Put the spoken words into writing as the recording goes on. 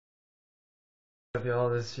Up y'all,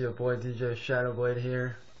 this is your boy DJ Shadowblade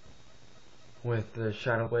here with the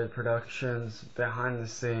Shadowblade Productions behind the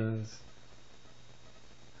scenes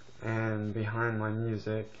and behind my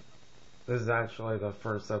music. This is actually the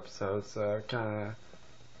first episode, so kinda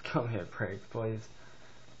come hit break please.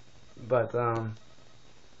 But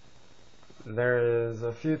there is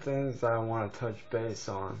a few things that I want to touch base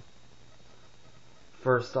on.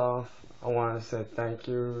 First off, I want to say thank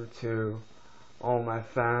you to all my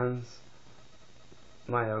fans.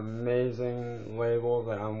 My amazing label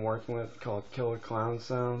that I'm working with called Killer Clown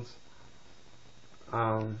Sounds.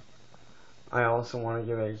 I also want to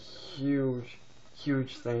give a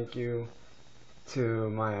huge thank you to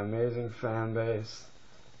my amazing fan base,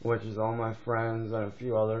 which is all my friends and a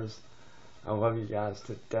few others. I love you guys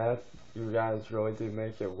to death. You guys really do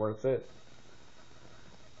make it worth it.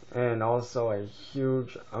 And also a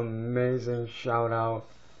huge, amazing shout out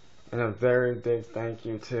and a very big thank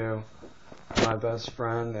you to my best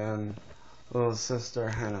friend and little sister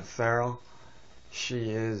Hannah Farrell. She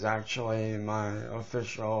is actually my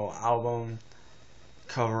official album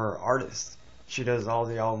cover artist. She does all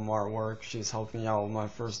the album artwork. She's helped me out with my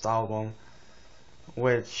first album,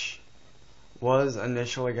 which was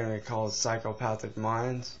initially going to be called Psychopathic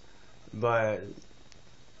Minds, but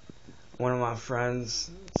one of my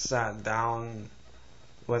friends sat down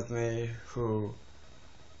with me who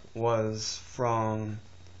was from,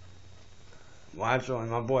 well, actually,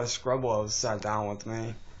 my boy Scrublo sat down with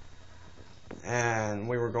me, and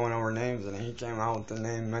we were going over names, and he came out with the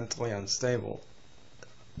name Mentally Unstable.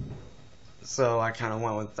 So I kind of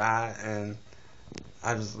went with that, and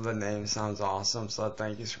the name sounds awesome, so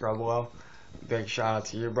thank you, Scrublo. Big shout out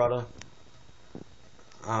to you, brother.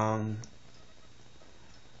 But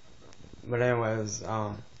anyways,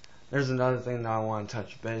 there's another thing that I want to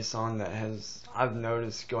touch base on that I've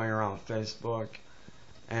noticed going around Facebook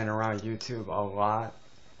and around YouTube a lot,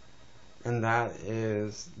 and that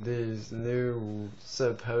is these new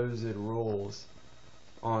supposed rules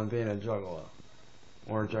on being a juggalo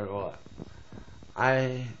or juggalo.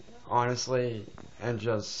 I honestly am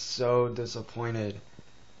just so disappointed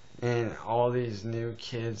in all these new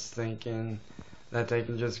kids thinking that they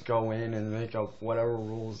can just go in and make up whatever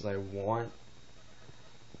rules they want.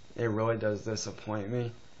 It really does disappoint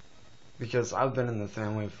me, because I've been in the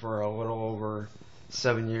family for a little over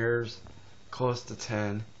 7 years, close to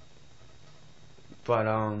 10. But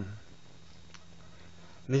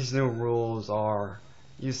these new rules are,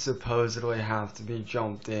 you supposedly have to be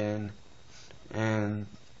jumped in and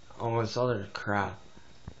all this other crap.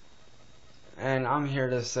 And I'm here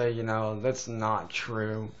to say, that's not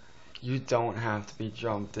true. You don't have to be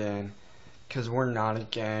jumped in, because we're not a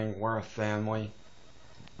gang, we're a family.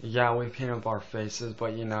 Yeah, we paint up our faces,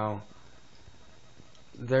 but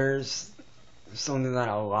there's something that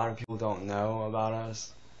a lot of people don't know about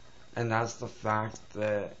us, and that's the fact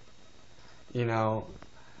that,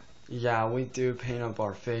 yeah, we do paint up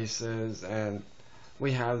our faces, and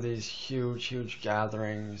we have these huge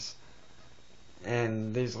gatherings,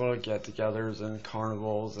 and these little get-togethers and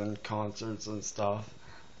carnivals and concerts and stuff.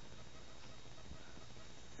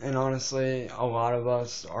 And honestly, a lot of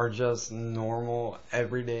us are just normal,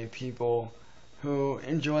 everyday people who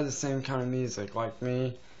enjoy the same kind of music. Like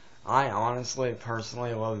me, I honestly,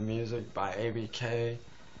 personally love music by ABK,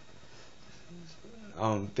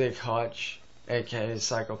 Big Hutch, aka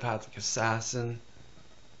Psychopathic Assassin.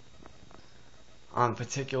 I'm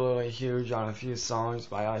particularly huge on a few songs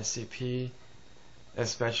by ICP,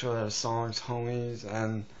 especially their songs Homies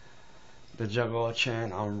and the Juggalo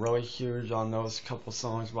Chant. I'm really huge on those couple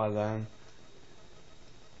songs by them.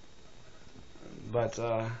 But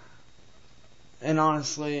and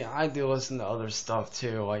honestly, I do listen to other stuff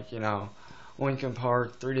too, like Linkin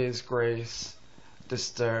Park, 3 Days Grace,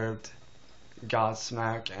 Disturbed,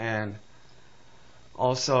 Godsmack, and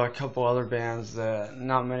also a couple other bands that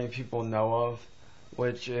not many people know of,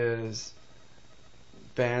 which is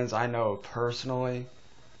bands I know personally,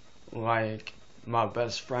 like my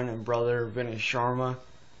best friend and brother Vinny Sharma,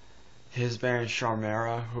 his band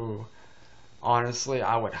Sharmera, who honestly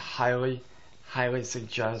I would highly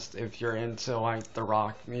suggest if you're into like the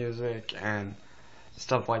rock music and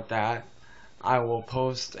stuff like that. I will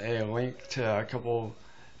post a link to a couple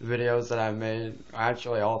videos that I made,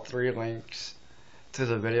 actually all 3 links to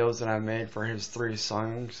the videos that I made for his 3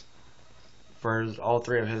 songs, for all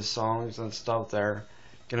 3 of his songs and stuff. They're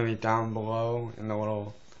gonna be down below in the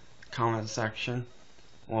little comment section,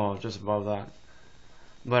 well, just above that.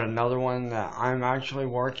 But another one that I'm actually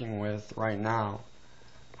working with right now,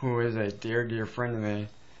 who is a dear friend of me,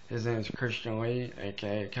 his name is Christian Lee,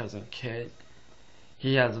 aka Cousin Kit.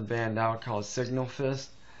 He has a band out called Signal Fist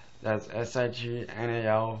That's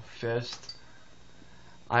SIGNAL Fist.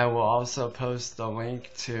 I will also post the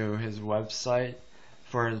link to his website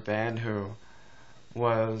for his band, who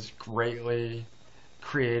was greatly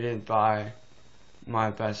created by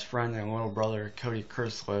my best friend and little brother, Cody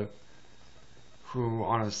Crislip, who,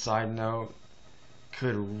 on a side note,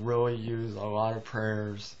 could really use a lot of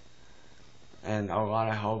prayers and a lot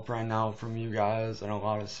of help right now from you guys and a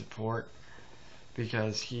lot of support,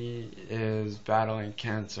 because he is battling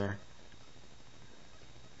cancer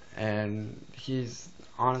and he's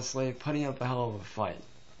honestly putting up a hell of a fight,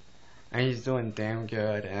 and he's doing damn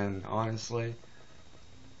good. And honestly,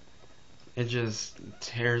 it just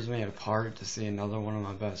tears me apart to see another one of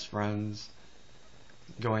my best friends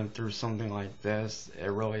going through something like this.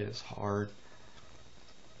 It really is hard,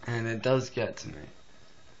 and it does get to me,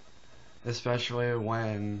 especially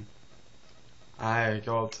when I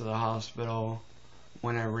go up to the hospital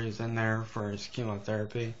whenever he's in there for his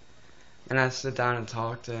chemotherapy, and I sit down and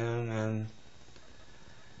talk to him, and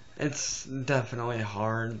it's definitely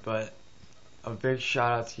hard. But a big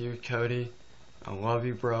shout out to you, Cody. I love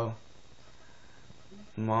you, bro.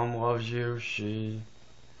 Mom loves you. She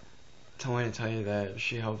told me to tell you that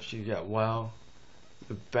she hopes you get well.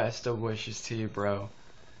 The best of wishes to you, bro.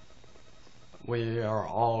 We are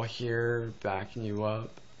all here backing you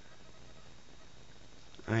up.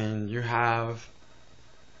 I mean, you have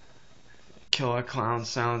Killer Clown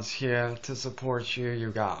Sounds here to support you.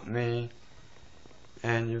 You got me.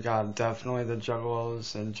 And you got definitely the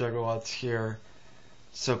Juggalos and Juggalettes here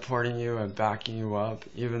supporting you and backing you up.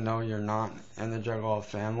 Even though you're not in the Juggalo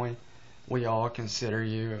family, we all consider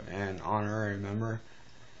you an honorary member,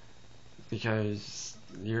 because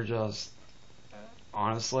you're just,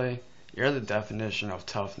 honestly, you're the definition of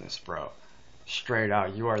toughness, bro. Straight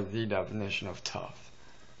out, you are the definition of tough.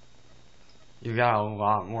 You got a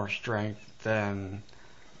lot more strength than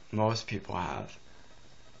most people have,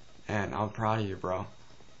 and I'm proud of you, bro.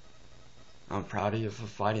 I'm proud of you for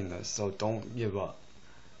fighting this, so don't give up.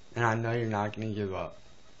 And I know you're not going to give up,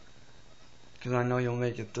 because I know you'll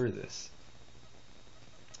make it through this.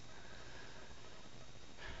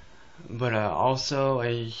 But also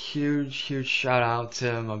a huge shout out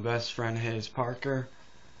to my best friend Hayes Parker.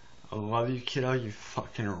 I love you, kiddo. You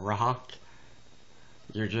fucking rock.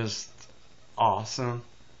 You're just awesome.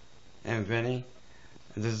 And Vinny,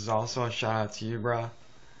 this is also a shout out to you, bro.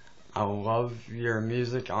 I love your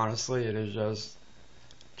music. Honestly, it is just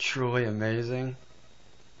truly amazing.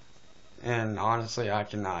 And honestly, I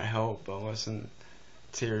cannot help but listen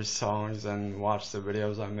to your songs and watch the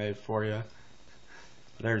videos I made for you.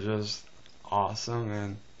 They're just awesome,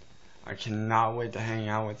 and I cannot wait to hang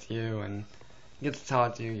out with you and get to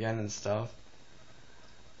talk to you again and stuff,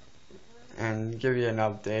 and give you an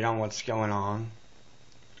update on what's going on.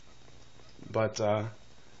 But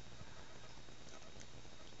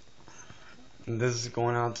this is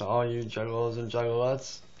going out to all you juggalos and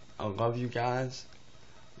juggalettes. I love you guys.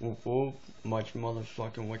 Whoop whoop. Much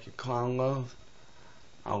motherfucking wicked clown love.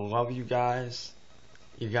 I love you guys.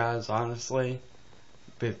 You guys, honestly,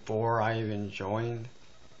 before I even joined,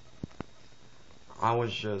 I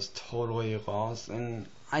was just totally lost, and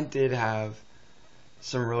I did have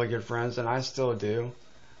some really good friends, and I still do,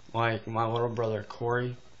 like my little brother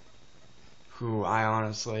Corey, who I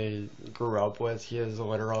honestly grew up with. He is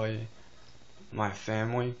literally my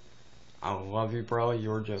family. I love you, bro.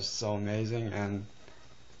 You're just so amazing, and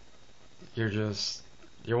you're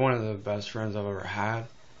one of the best friends I've ever had,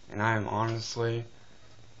 and I am honestly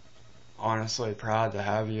proud to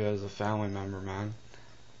have you as a family member, man.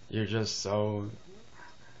 You're just so,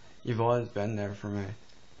 you've always been there for me.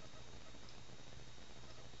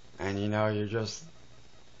 And you know, you're just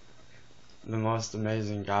the most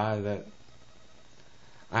amazing guy that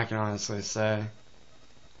I can honestly say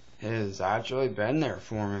has actually been there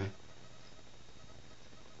for me.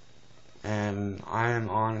 And I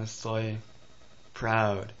am honestly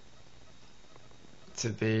proud to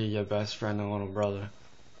be your best friend and little brother.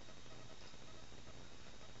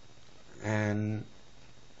 And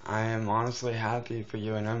I am honestly happy for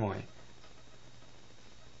you and Emily.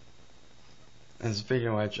 And speaking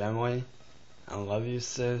of which, Emily, I love you,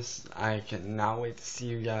 sis. I cannot wait to see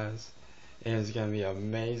you guys. It is going to be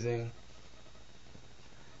amazing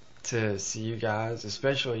to see you guys,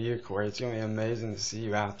 especially you, Corey. It's going to be amazing to see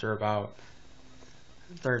you after about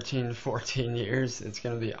 13, 14 years. It's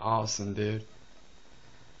going to be awesome, dude.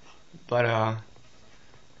 But,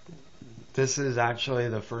 this is actually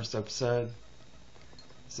the first episode,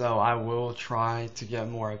 so I will try to get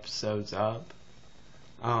more episodes up.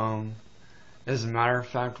 As a matter of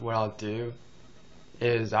fact, what I'll do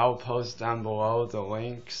is I'll post down below the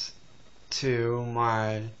links to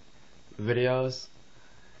my videos,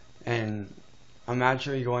 and I'm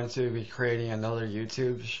actually going to be creating another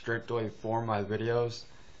YouTube strictly for my videos.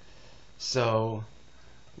 So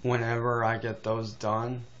whenever I get those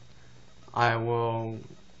done, I will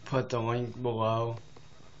put the link below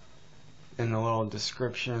in the little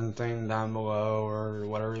description thing down below, or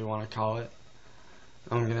whatever you want to call it.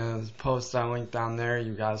 I'm gonna post that link down there.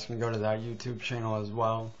 You guys can go to that YouTube channel as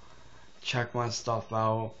well. Check my stuff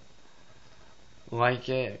out. Like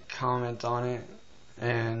it, comment on it,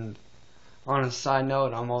 and on a side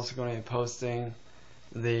note, I'm also going to be posting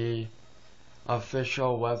the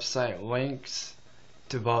official website links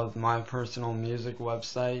to both my personal music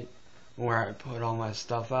website, where I put all my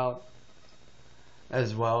stuff out,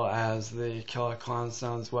 as well as the Killer Clown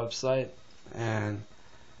Sounds website, and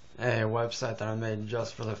a website that I made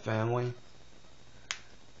just for the family.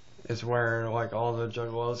 It's where like all the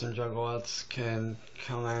juggalos and juggalettes can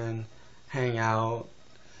come in, hang out,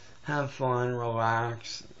 have fun,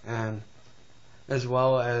 relax, and as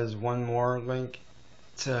well as one more link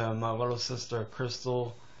to my little sister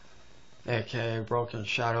Crystal, aka Broken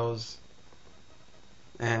Shadows,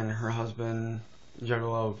 and her husband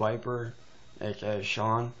Juggalo Viper, aka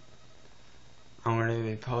Sean. I'm going to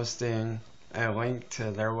be posting a link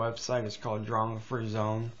to their website. It's called Drama Free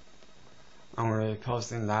Zone. I'm going to be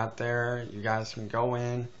posting that there. You guys can go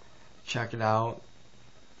in, check it out,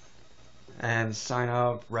 and sign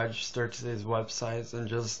up, register to these websites, and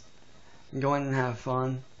just go in and have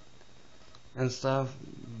fun and stuff.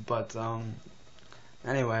 But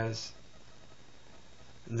anyways,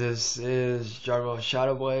 this is Juggalo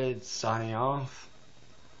Shadowblade signing off.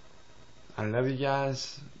 I love you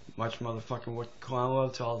guys. Much motherfucking wicked clown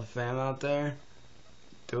love to all the fam out there.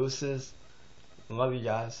 Deuces. Love you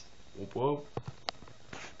guys. Whoop whoop.